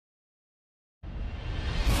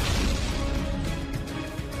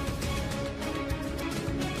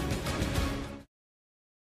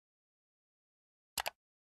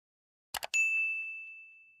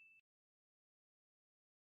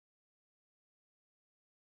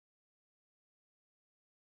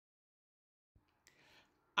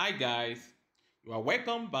Hi guys, you are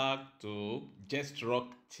welcome back to Just Rock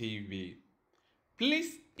TV.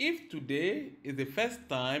 Please, if today is the first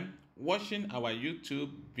time watching our YouTube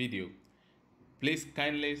video, please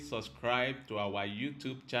kindly subscribe to our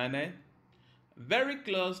YouTube channel. Very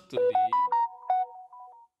close to the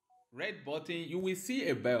red button, you will see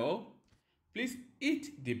a bell. Please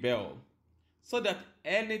hit the bell so that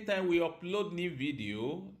anytime we upload new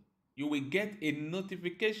video, you will get a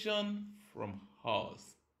notification from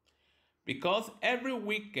us. Because every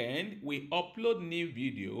weekend we upload new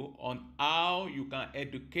video on how you can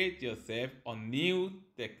educate yourself on new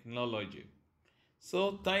technology.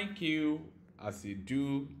 So thank you as you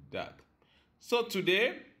do that. So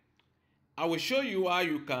today I will show you how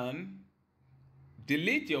you can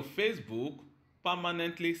delete your Facebook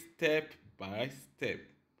permanently step by step.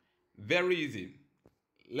 Very easy.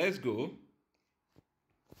 Let's go.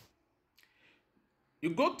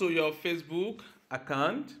 You go to your Facebook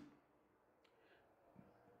account.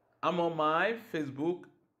 I'm on my Facebook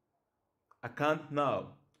account now.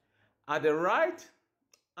 At the right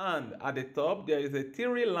hand at the top, there is a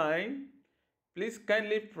three line. Please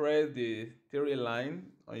kindly press the three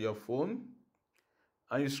line on your phone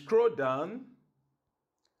and you scroll down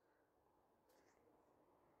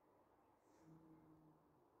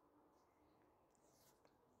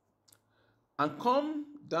and come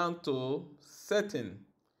down to setting.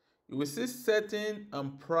 You will see setting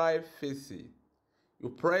and privacy. You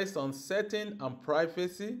press on setting and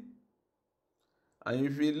privacy, and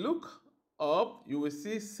if you look up, you will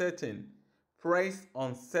see setting. Press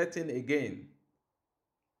on setting again.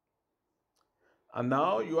 And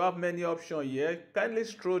now you have many options here. Kindly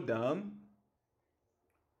scroll down.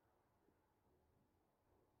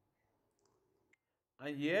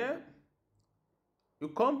 And here you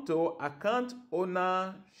come to account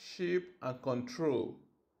ownership and control.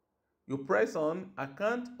 You press on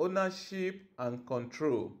account ownership and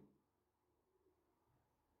control.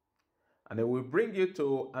 And it will bring you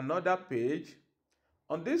to another page.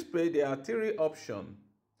 On this page, there are three options.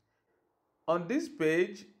 On this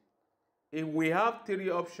page, if we have three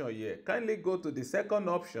options here, kindly go to the second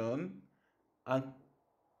option and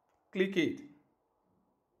click it.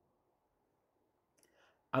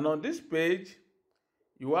 And on this page,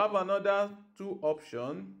 you have another two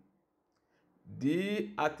options: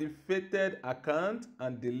 deactivated account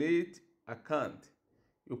and delete account.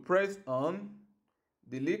 You press on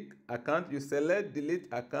delete account, you select delete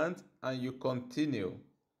account and you continue.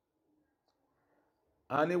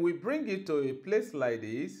 And it will bring you to a place like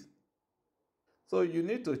this. So you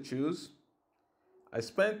need to choose. I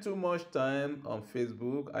spend too much time on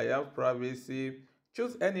Facebook. I have privacy.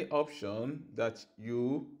 Choose any option that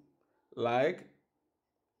you like.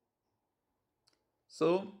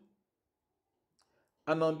 So,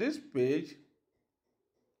 and on this page,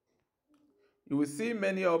 you will see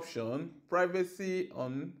many options. Privacy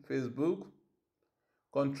on Facebook.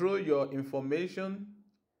 Control your information.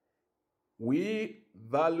 We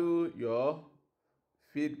value your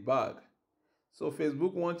feedback. So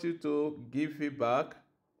Facebook wants you to give feedback,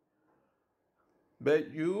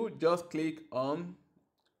 but you just click on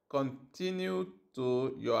continue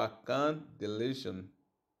to your account deletion.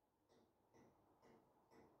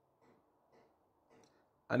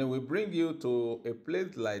 And it will bring you to a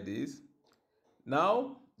place like this.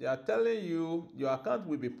 Now they are telling you your account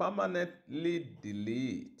will be permanently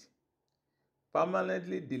deleted.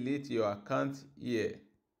 Permanently delete your account here.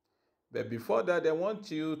 But before that, they want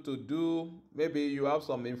you to do, maybe you have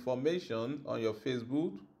some information on your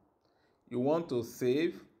Facebook you want to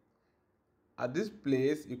save. At this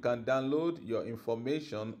place, you can download your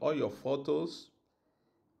information or your photos,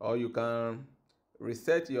 or you can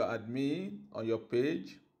reset your admin on your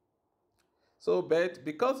page. So, but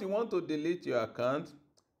because you want to delete your account,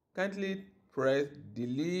 kindly press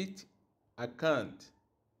delete account.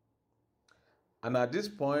 And at this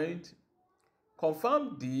point,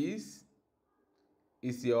 confirm this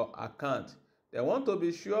is your account. They want to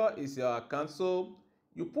be sure it's your account, so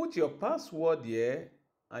you put your password here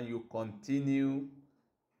and you continue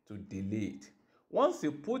to delete. Once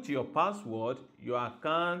you put your password, your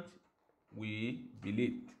account will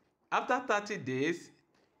delete. After 30 days,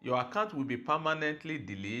 your account will be permanently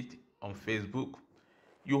deleted on Facebook.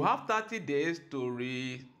 You have 30 days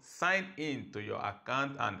to sign in to your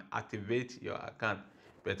account and activate your account.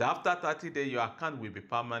 But after 30 days, your account will be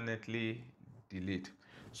permanently deleted.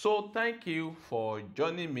 So thank you for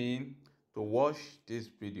joining me to watch this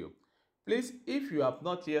video. Please, if you have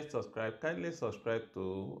not yet subscribed, kindly subscribe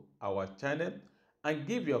to our channel and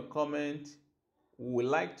give your comment. We would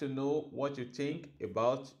like to know what you think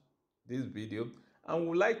about this video, and we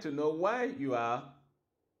would like to know why you are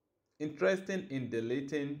interested in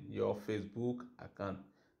deleting your Facebook account.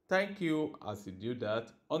 Thank you as you do that.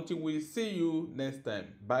 Until we see you next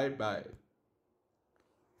time. Bye bye.